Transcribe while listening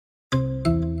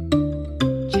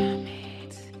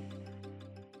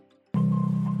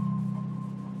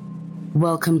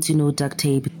Welcome to No Duct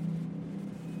Tape,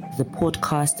 the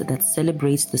podcast that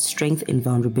celebrates the strength in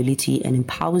vulnerability and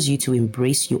empowers you to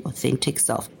embrace your authentic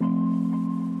self.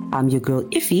 I'm your girl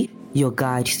Iffy, your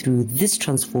guide through this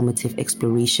transformative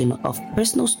exploration of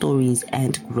personal stories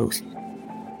and growth.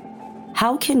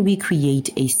 How can we create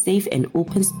a safe and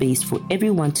open space for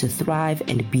everyone to thrive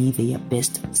and be their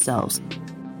best selves?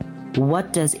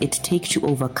 What does it take to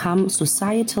overcome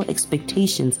societal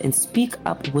expectations and speak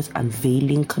up with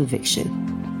unveiling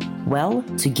conviction? Well,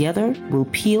 together we'll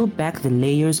peel back the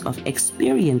layers of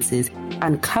experiences,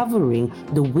 uncovering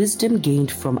the wisdom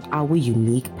gained from our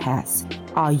unique paths.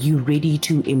 Are you ready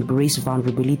to embrace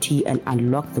vulnerability and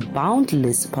unlock the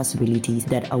boundless possibilities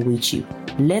that await you?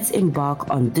 Let's embark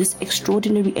on this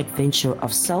extraordinary adventure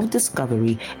of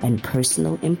self-discovery and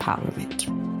personal empowerment.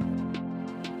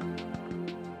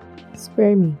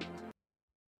 Spare me.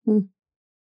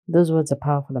 Those words are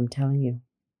powerful, I'm telling you.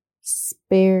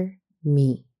 Spare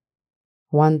me.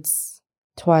 Once,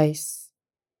 twice,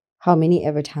 how many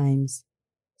ever times?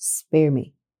 Spare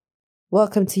me.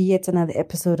 Welcome to yet another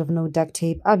episode of No Duct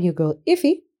Tape. I'm your girl,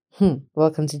 Iffy.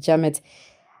 Welcome to Jamet.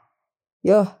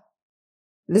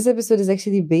 This episode is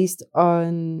actually based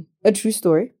on a true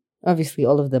story. Obviously,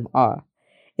 all of them are.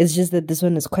 It's just that this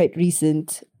one is quite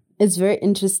recent. It's very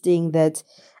interesting that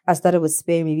I started with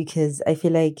Spare Me because I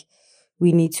feel like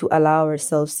we need to allow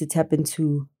ourselves to tap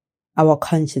into our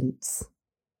conscience.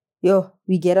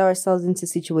 We get ourselves into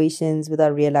situations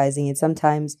without realizing it.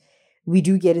 Sometimes we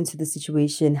do get into the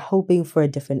situation hoping for a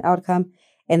different outcome,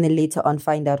 and then later on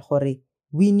find out, hore,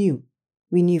 we knew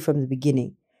from the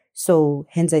beginning. So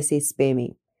hence I say spare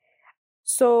me.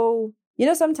 So,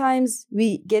 sometimes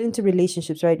we get into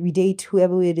relationships, right? We date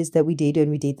whoever it is that we date, and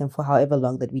we date them for however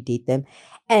long that we date them.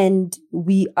 And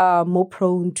we are more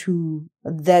prone to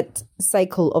that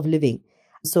cycle of living.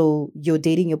 So you're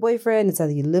dating your boyfriend, it's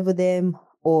either you live with them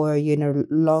or you're in a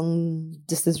long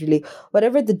distance relationship.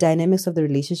 Whatever the dynamics of the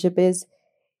relationship is,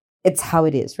 it's how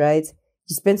it is, right?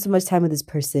 You spend so much time with this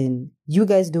person. You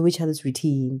guys know each other's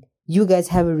routine. You guys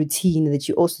have a routine that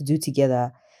you also do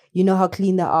together. You know how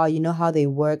clean they are. You know how they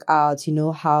work out. You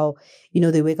know how,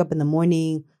 they wake up in the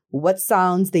morning, what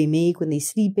sounds they make when they're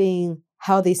sleeping,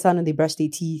 how they sound when they brush their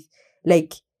teeth.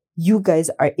 Like, you guys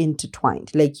are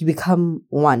intertwined. Like, you become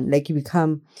one. Like, you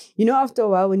become, after a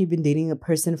while when you've been dating a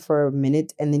person for a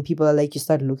minute and then people are like, you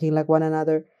start looking like one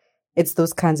another. It's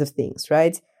those kinds of things,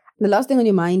 right? The last thing on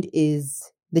your mind is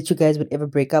that you guys would ever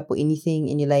break up or anything,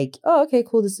 and you're like, oh, okay,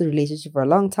 cool, this is a relationship for a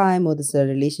long time, or this is a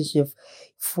relationship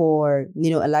for,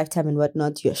 a lifetime and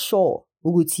whatnot. You're sure,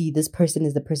 Uguti, this person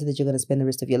is the person that you're going to spend the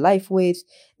rest of your life with.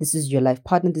 This is your life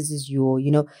partner. This is your,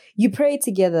 you pray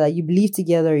together, you believe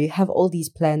together, you have all these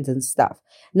plans and stuff.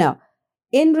 Now,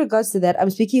 in regards to that,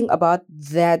 I'm speaking about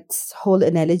that whole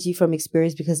analogy from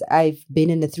experience because I've been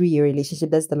in a 3-year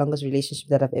relationship. That's the longest relationship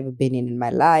that I've ever been in my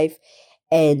life.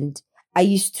 And I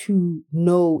used to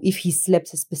know if he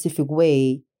slept a specific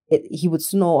way, he would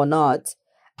snore or not,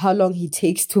 how long he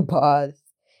takes to bath,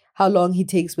 how long he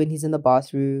takes when he's in the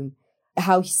bathroom,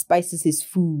 how he spices his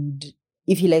food,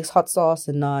 if he likes hot sauce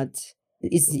or not,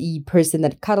 is he a person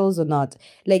that cuddles or not.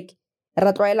 Like,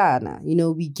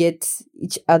 we get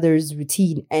each other's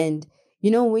routine. And,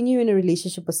 when you're in a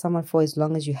relationship with someone for as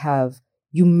long as you have,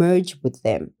 you merge with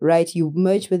them, right? You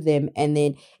merge with them, and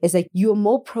then it's like you're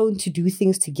more prone to do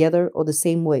things together or the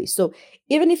same way. So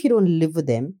even if you don't live with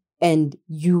them and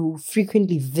you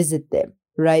frequently visit them,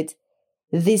 right?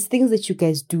 There's things that you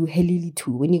guys do helili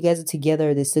too. When you guys are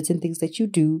together, there's certain things that you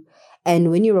do. And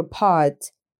when you're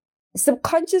apart,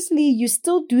 subconsciously, you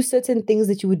still do certain things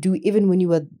that you would do even when you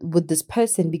were with this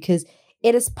person because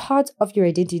it is part of your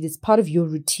identity. It's part of your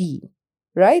routine,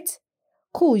 right?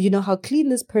 Cool, you know how clean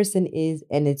this person is,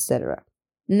 and etc.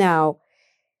 Now,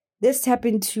 this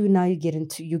happened to now you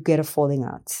get a falling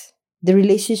out. The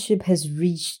relationship has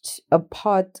reached a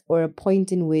part or a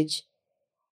point in which,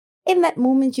 in that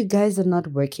moment, you guys are not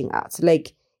working out.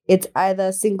 Like, it's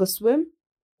either sink or swim,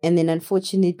 and then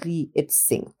unfortunately, it's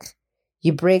sink.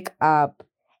 You break up,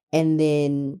 and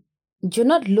then you're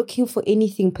not looking for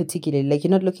anything particular. Like,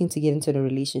 you're not looking to get into a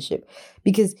relationship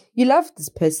because you love this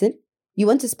person. You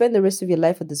want to spend the rest of your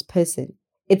life with this person.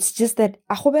 It's just that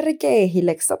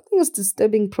something is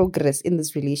disturbing progress in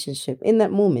this relationship in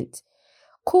that moment.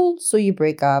 Cool, so you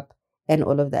break up and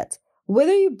all of that.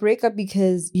 Whether you break up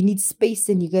because you need space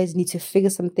and you guys need to figure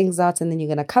some things out and then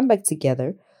you're going to come back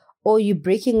together, or you're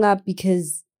breaking up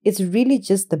because it's really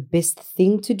just the best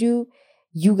thing to do.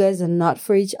 You guys are not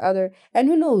for each other. And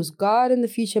who knows, God in the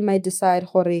future might decide,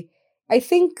 hore, I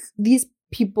think these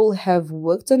people have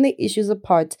worked on their issues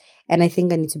apart, and I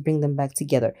think I need to bring them back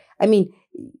together. I mean,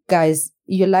 guys,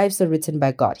 your lives are written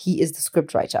by God. He is the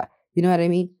script writer. You know what I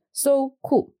mean? So,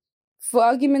 cool. For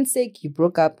argument's sake, you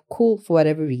broke up. Cool, for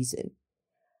whatever reason.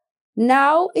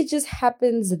 Now, it just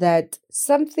happens that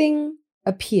something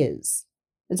appears.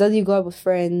 It's either you go out with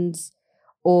friends,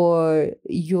 or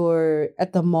you're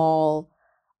at the mall,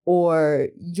 or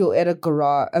you're at a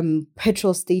garage,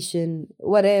 petrol station,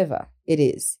 whatever it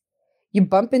is. You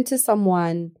bump into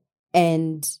someone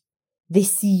and they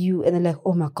see you and they're like,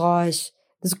 oh my gosh,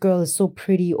 this girl is so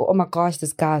pretty. Or, oh my gosh,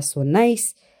 this guy is so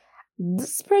nice.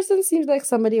 This person seems like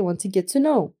somebody I want to get to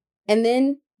know. And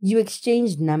then you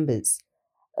exchange numbers.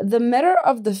 The matter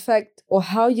of the fact or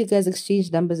how you guys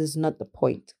exchange numbers is not the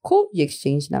point. Cool, you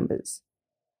exchange numbers.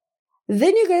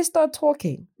 Then you guys start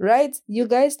talking, right? You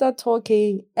guys start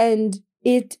talking and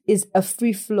it is a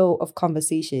free flow of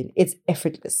conversation. It's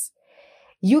effortless.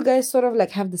 You guys sort of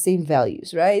like have the same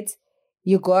values, right?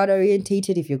 You God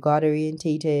orientated if you're God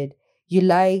orientated. You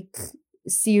like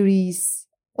series.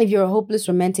 If you're a hopeless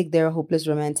romantic, they're a hopeless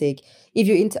romantic. If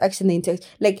you're into action, they're into action.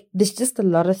 Like, there's just a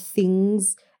lot of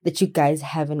things that you guys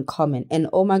have in common. And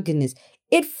oh my goodness,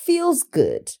 it feels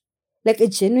good. Like,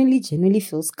 it genuinely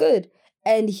feels good.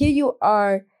 And here you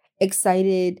are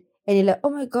excited and you're like,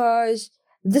 oh my gosh,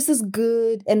 this is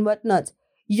good and whatnot.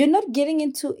 You're not getting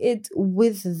into it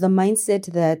with the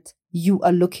mindset that you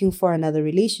are looking for another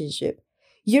relationship.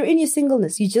 You're in your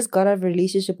singleness. You just got out of a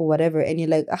relationship or whatever. And you're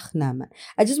like, ah, nah, man.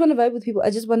 I just want to vibe with people. I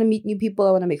just want to meet new people.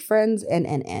 I want to make friends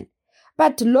and.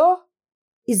 But law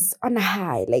is on a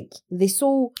high. Like, they're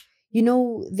so,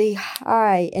 they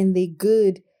high and they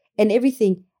good and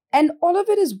everything. And all of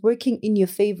it is working in your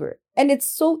favor. And it's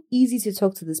so easy to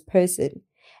talk to this person.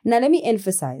 Now, let me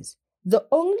emphasize. The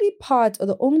only part or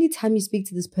the only time you speak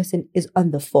to this person is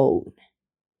on the phone,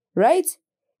 right?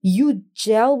 You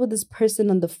gel with this person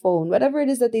on the phone. Whatever it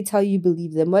is that they tell you,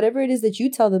 believe them. Whatever it is that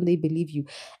you tell them, they believe you.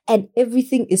 And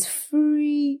everything is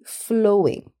free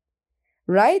flowing,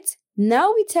 right?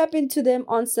 Now we tap into them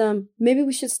on some, maybe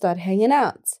we should start hanging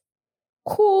out.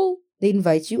 Cool. They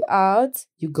invite you out.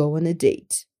 You go on a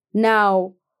date.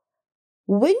 Now,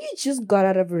 when you just got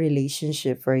out of a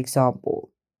relationship, for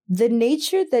example, the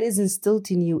nature that is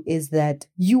instilled in you is that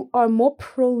you are more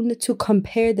prone to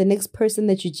compare the next person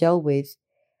that you gel with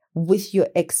your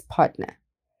ex-partner.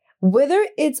 Whether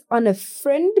it's on a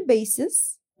friend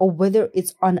basis or whether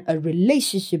it's on a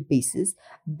relationship basis,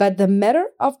 but the matter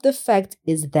of the fact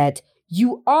is that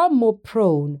you are more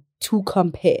prone to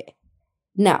compare.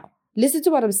 Now, listen to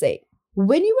what I'm saying.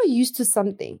 When you are used to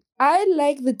something, I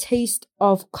like the taste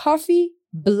of coffee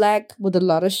black with a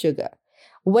lot of sugar.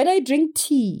 When I drink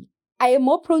tea, I am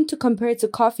more prone to compare it to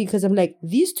coffee because I'm like,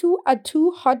 these two are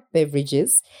two hot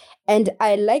beverages and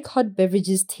I like hot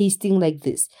beverages tasting like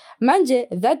this. Manje,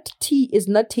 that tea is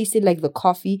not tasting like the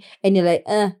coffee and you're like,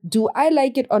 do I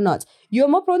like it or not? You're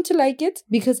more prone to like it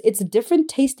because it's a different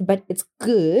taste but it's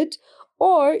good.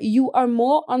 Or you are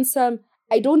more on some,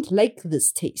 I don't like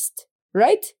this taste,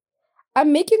 right?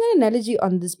 I'm making an analogy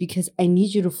on this because I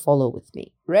need you to follow with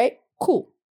me, right?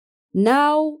 Cool.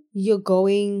 Now you're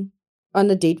going on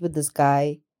a date with this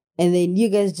guy and then you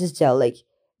guys just gel. Like,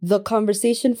 the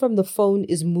conversation from the phone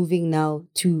is moving now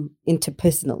to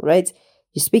interpersonal, right?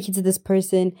 You're speaking to this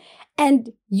person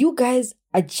and you guys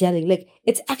are gelling. Like,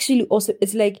 it's actually also,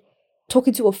 it's like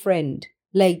talking to a friend,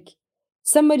 like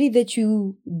somebody that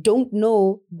you don't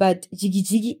know, but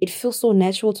jiggy, it feels so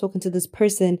natural talking to this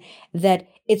person that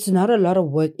it's not a lot of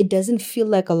work. It doesn't feel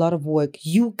like a lot of work.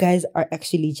 You guys are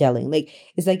actually gelling. Like,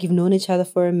 it's like you've known each other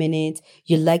for a minute.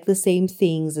 You like the same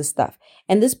things and stuff.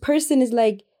 And this person is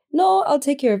like, no, I'll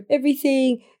take care of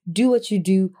everything. Do what you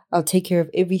do. I'll take care of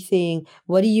everything.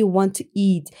 What do you want to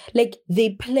eat? Like, they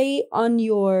play on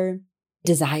your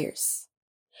desires.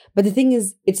 But the thing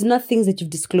is, it's not things that you've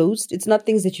disclosed. It's not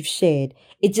things that you've shared.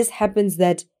 It just happens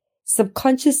that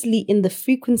subconsciously in the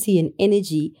frequency and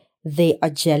energy, they are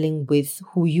gelling with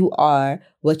who you are,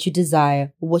 what you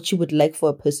desire, what you would like for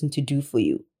a person to do for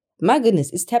you. My goodness,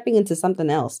 it's tapping into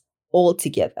something else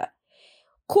altogether.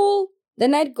 Cool. The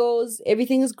night goes.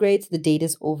 Everything is great. The date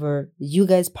is over. You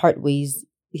guys part ways.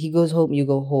 He goes home. You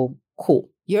go home. Cool.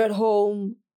 You're at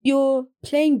home. You're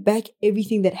playing back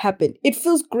everything that happened. It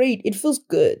feels great. It feels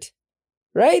good,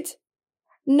 right?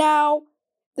 Now,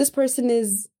 this person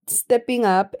is stepping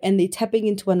up and they're tapping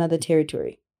into another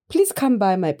territory. Please come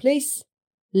by my place.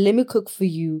 Let me cook for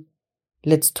you.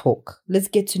 Let's talk. Let's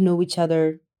get to know each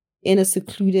other in a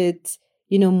secluded,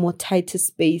 more tighter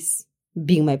space,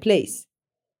 being my place.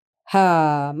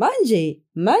 Ha,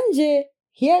 manje.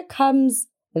 Here comes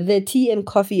the tea and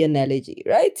coffee analogy,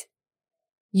 right?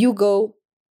 You go,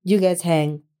 you guys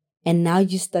hang, and now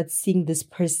you start seeing this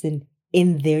person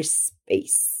in their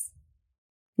space.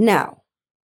 Now,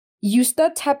 you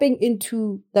start tapping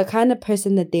into the kind of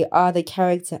person that they are, the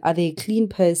character. Are they a clean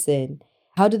person?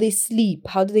 How do they sleep?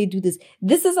 How do they do this?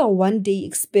 This is a one-day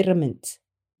experiment.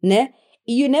 Ne?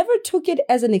 You never took it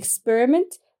as an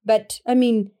experiment, but I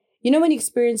mean, when you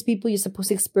experience people, you're supposed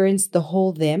to experience the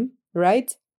whole them,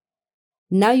 right?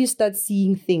 Now you start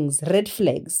seeing things, red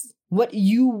flags, what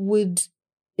you would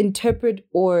interpret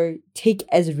or take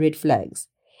as red flags.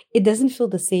 It doesn't feel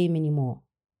the same anymore.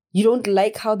 You don't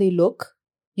like how they look.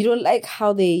 You don't like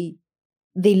how they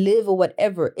live or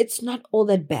whatever. It's not all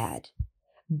that bad.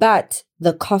 But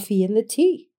the coffee and the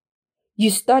tea,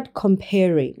 you start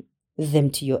comparing them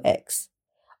to your ex.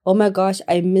 Oh my gosh,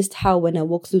 I missed how when I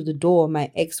walk through the door,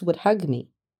 my ex would hug me.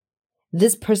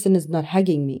 This person is not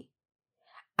hugging me.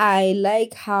 I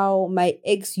like how my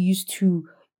ex used to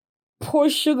pour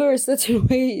sugar a certain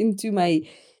way into my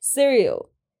cereal.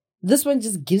 This one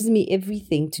just gives me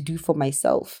everything to do for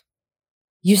myself.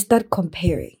 You start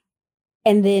comparing.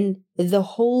 And then the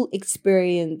whole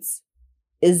experience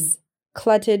is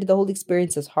cluttered. The whole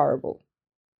experience is horrible.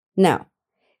 Now,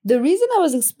 the reason I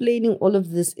was explaining all of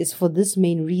this is for this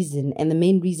main reason. And the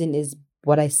main reason is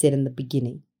what I said in the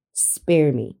beginning.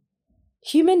 Spare me.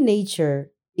 Human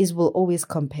nature will always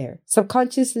compare,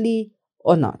 subconsciously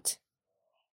or not.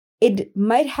 It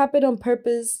might happen on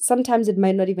purpose. Sometimes it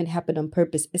might not even happen on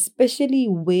purpose, especially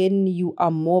when you are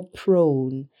more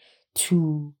prone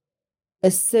to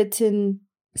a certain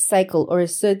cycle or a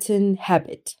certain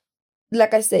habit.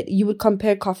 Like I said, you would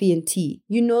compare coffee and tea.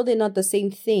 You know they're not the same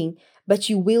thing, but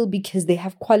you will because they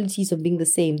have qualities of being the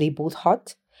same. They both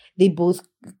hot. They both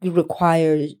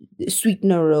require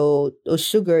sweetener or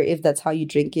sugar if that's how you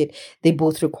drink it. They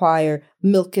both require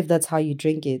milk if that's how you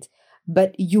drink it.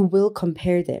 But you will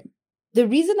compare them. The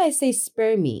reason I say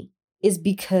spare me is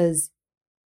because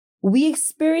we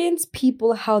experience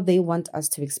people how they want us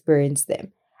to experience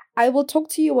them. I will talk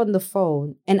to you on the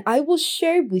phone and I will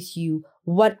share with you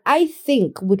what I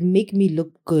think would make me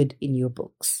look good in your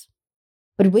books.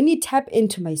 But when you tap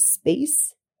into my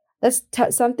space, that's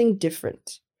something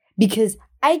different because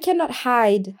I cannot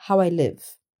hide how I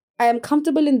live. I am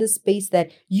comfortable in this space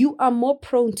that you are more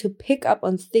prone to pick up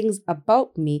on things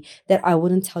about me that I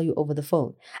wouldn't tell you over the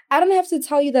phone. I don't have to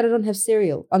tell you that I don't have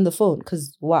cereal on the phone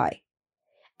because why?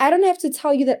 I don't have to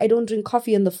tell you that I don't drink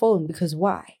coffee on the phone because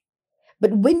why?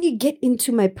 But when you get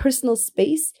into my personal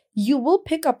space, you will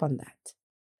pick up on that.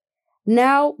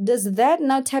 Now, does that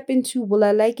now tap into, will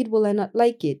I like it, will I not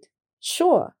like it?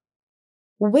 Sure.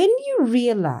 When you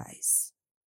realize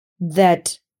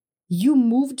that you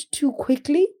moved too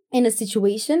quickly in a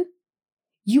situation,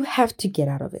 you have to get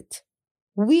out of it.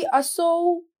 We are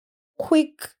so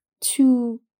quick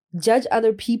to judge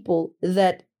other people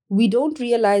that we don't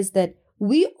realize that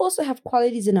we also have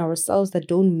qualities in ourselves that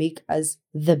don't make us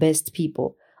the best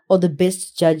people or the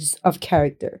best judges of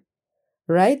character,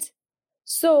 right?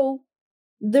 So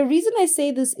the reason I say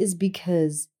this is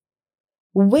because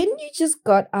when you just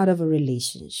got out of a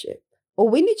relationship or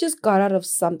when you just got out of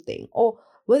something, or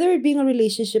whether it being a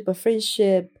relationship, a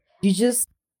friendship, you just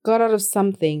got out of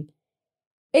something,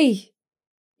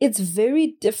 it's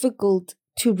very difficult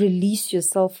to release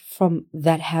yourself from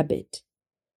that habit.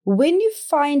 When you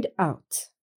find out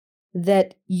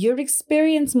that your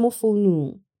experience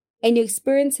mofonu and your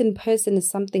experience in person is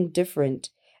something different,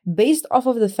 based off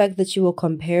of the fact that you were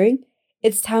comparing,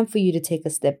 it's time for you to take a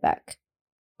step back.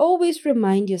 Always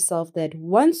remind yourself that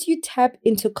once you tap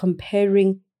into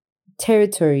comparing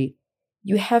territory,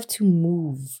 you have to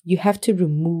move. You have to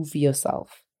remove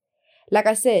yourself. Like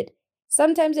I said,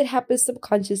 sometimes it happens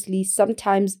subconsciously,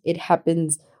 sometimes it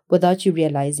happens without you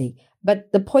realizing.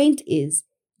 But the point is,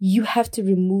 you have to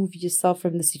remove yourself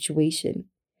from the situation.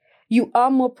 You are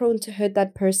more prone to hurt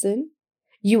that person.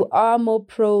 You are more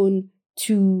prone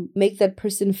to make that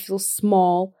person feel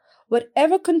small.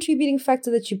 Whatever contributing factor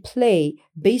that you play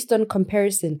based on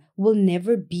comparison will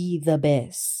never be the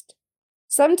best.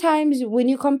 Sometimes when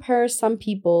you compare some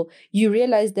people, you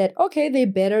realize that, okay, they're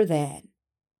better than.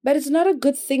 But it's not a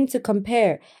good thing to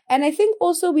compare. And I think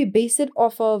also we base it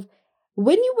off of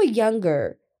when you were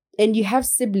younger and you have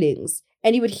siblings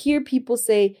and you would hear people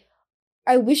say,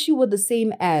 I wish you were the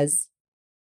same as.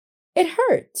 It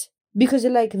hurt because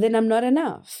you're like, then I'm not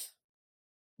enough.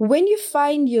 When you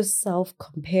find yourself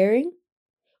comparing,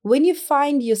 when you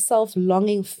find yourself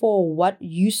longing for what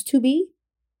used to be,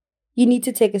 you need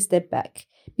to take a step back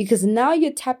because now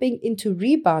you're tapping into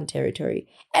rebound territory.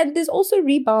 And there's also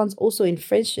rebounds also in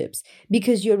friendships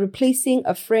because you're replacing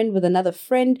a friend with another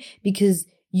friend because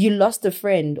you lost a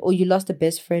friend or you lost a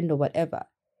best friend or whatever.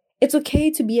 It's okay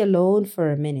to be alone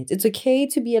for a minute. It's okay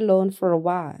to be alone for a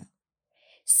while.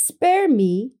 Spare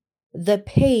me the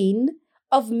pain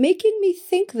of making me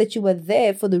think that you were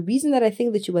there for the reason that I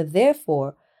think that you were there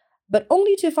for, but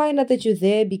only to find out that you're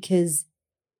there because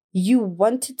you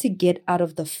wanted to get out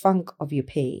of the funk of your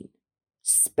pain.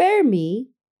 Spare me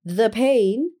the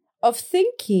pain of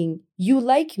thinking you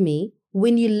like me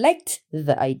when you liked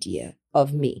the idea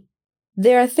of me.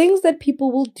 There are things that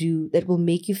people will do that will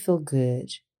make you feel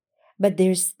good, but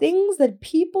there's things that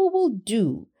people will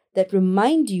do that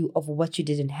remind you of what you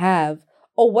didn't have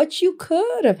or what you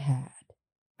could have had.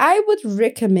 I would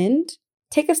recommend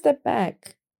take a step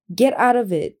back, get out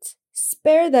of it,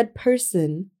 spare that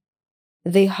person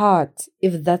their heart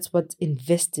if that's what's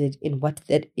invested in what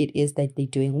that it is that they're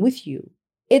doing with you.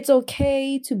 It's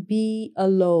okay to be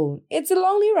alone. It's a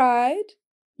lonely ride,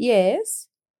 yes,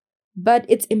 but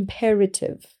it's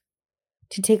imperative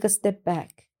to take a step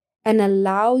back and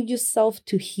allow yourself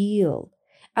to heal.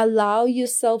 Allow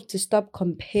yourself to stop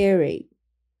comparing.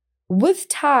 With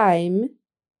time,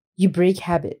 you break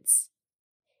habits.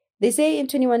 They say in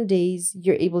 21 days,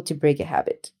 you're able to break a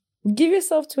habit. Give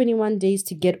yourself 21 days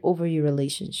to get over your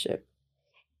relationship.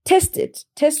 Test it.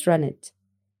 Test run it.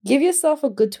 Give yourself a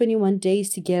good 21 days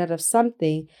to get out of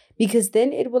something, because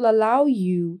then it will allow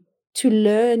you to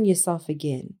learn yourself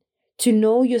again, to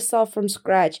know yourself from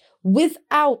scratch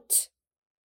without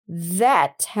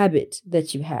that habit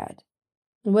that you had.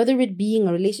 Whether it being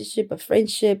a relationship, a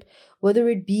friendship, whether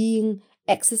it being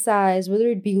exercise, whether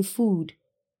it being food,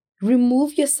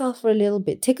 remove yourself for a little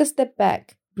bit. Take a step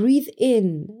back. Breathe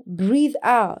in, breathe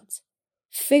out,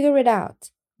 figure it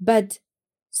out. But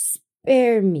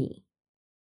spare me.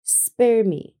 Spare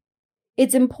me.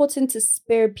 It's important to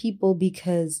spare people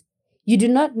because you do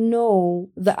not know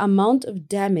the amount of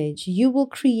damage you will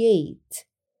create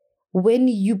when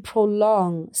you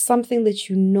prolong something that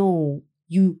you know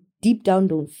you deep down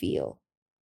don't feel.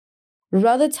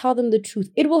 Rather tell them the truth.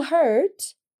 It will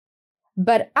hurt,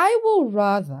 but I will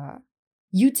rather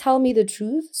you tell me the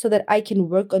truth so that I can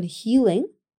work on healing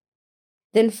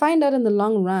than find out in the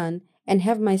long run and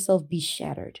have myself be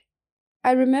shattered.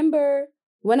 I remember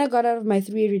when I got out of my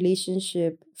 3-year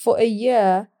relationship, for a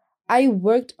year, I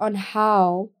worked on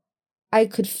how I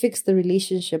could fix the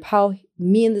relationship, how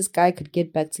me and this guy could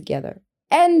get back together.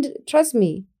 And trust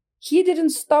me, he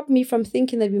didn't stop me from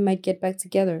thinking that we might get back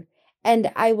together.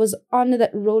 And I was on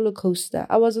that roller coaster.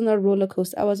 I was on a roller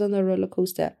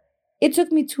coaster. It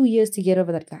took me 2 years to get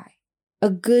over that guy.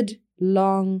 A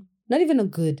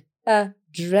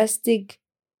drastic,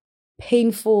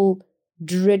 painful,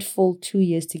 dreadful 2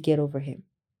 years to get over him.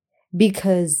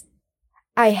 Because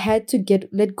I had to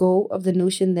let go of the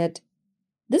notion that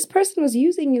this person was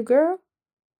using you, girl.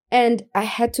 And I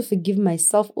had to forgive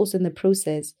myself also in the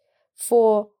process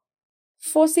for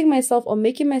forcing myself or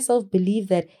making myself believe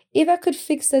that if I could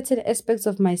fix certain aspects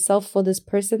of myself for this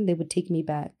person, they would take me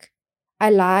back. I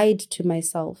lied to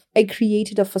myself. I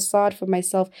created a facade for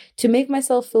myself to make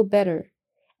myself feel better.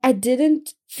 I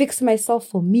didn't fix myself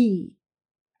for me.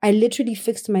 I literally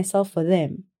fixed myself for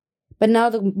them. But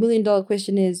now the $1 million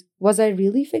question is, was I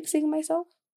really fixing myself?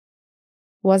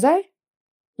 Was I?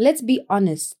 Let's be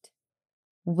honest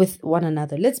with one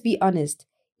another. Let's be honest.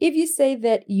 If you say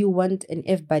that you want an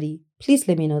F buddy, please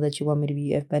let me know that you want me to be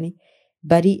your F buddy.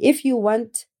 Buddy, if you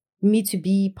want me to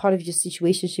be part of your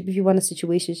situationship, if you want a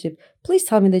situationship, please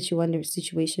tell me that you want a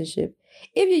situationship.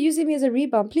 If you're using me as a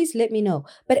rebound, please let me know.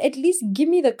 But at least give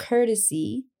me the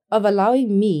courtesy of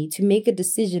allowing me to make a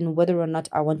decision whether or not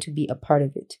I want to be a part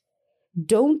of it.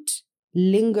 Don't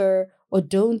linger or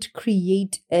don't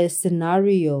create a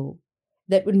scenario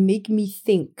that would make me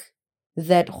think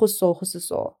that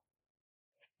huso.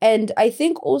 And I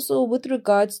think also with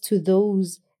regards to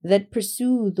those that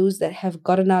pursue those that have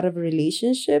gotten out of a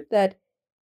relationship, that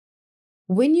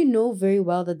when you know very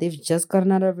well that they've just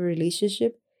gotten out of a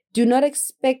relationship, do not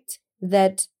expect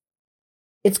that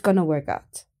it's gonna work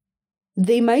out.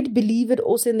 They might believe it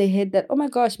also in their head that, oh my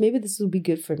gosh, maybe this will be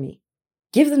good for me.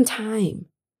 Give them time.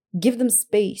 Give them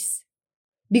space.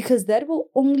 Because that will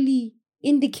only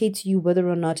indicate to you whether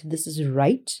or not this is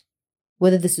right,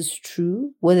 whether this is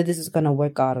true, whether this is going to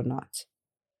work out or not.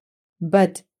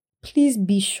 But please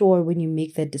be sure when you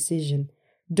make that decision,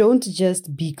 don't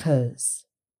just because.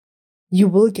 You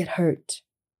will get hurt.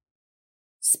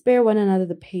 Spare one another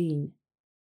the pain.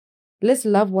 Let's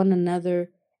love one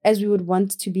another as we would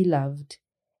want to be loved.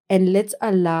 And let's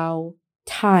allow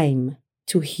time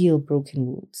to heal broken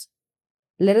wounds.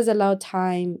 Let us allow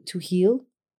time to heal.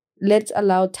 Let's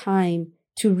allow time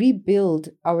to rebuild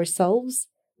ourselves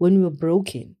when we're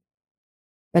broken.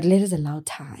 But let us allow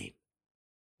time.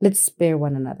 Let's spare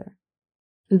one another.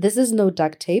 This is No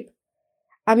Duct Tape.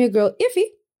 I'm your girl, Iffy.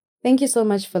 Thank you so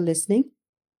much for listening.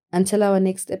 Until our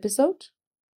next episode,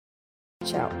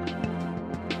 ciao.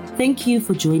 Thank you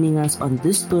for joining us on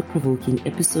this thought-provoking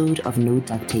episode of No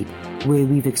Duct Tape, where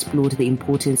we've explored the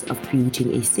importance of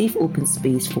creating a safe, open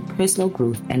space for personal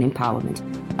growth and empowerment.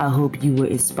 I hope you were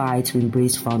inspired to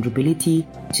embrace vulnerability,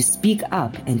 to speak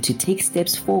up, and to take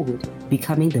steps forward,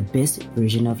 becoming the best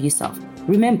version of yourself.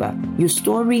 Remember, your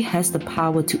story has the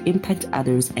power to impact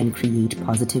others and create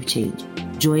positive change.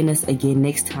 Join us again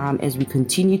next time as we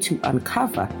continue to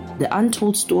uncover the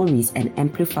untold stories and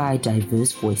amplify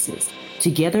diverse voices.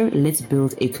 Together, let's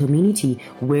build a community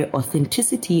where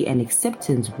authenticity and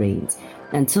acceptance reigns.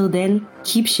 Until then,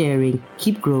 keep sharing,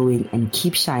 keep growing, and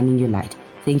keep shining your light.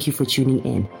 Thank you for tuning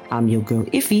in. I'm your girl,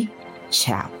 Iffy.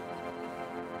 Ciao.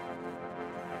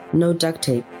 No Duct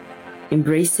Tape.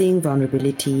 Embracing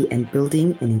vulnerability and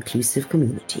building an inclusive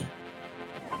community.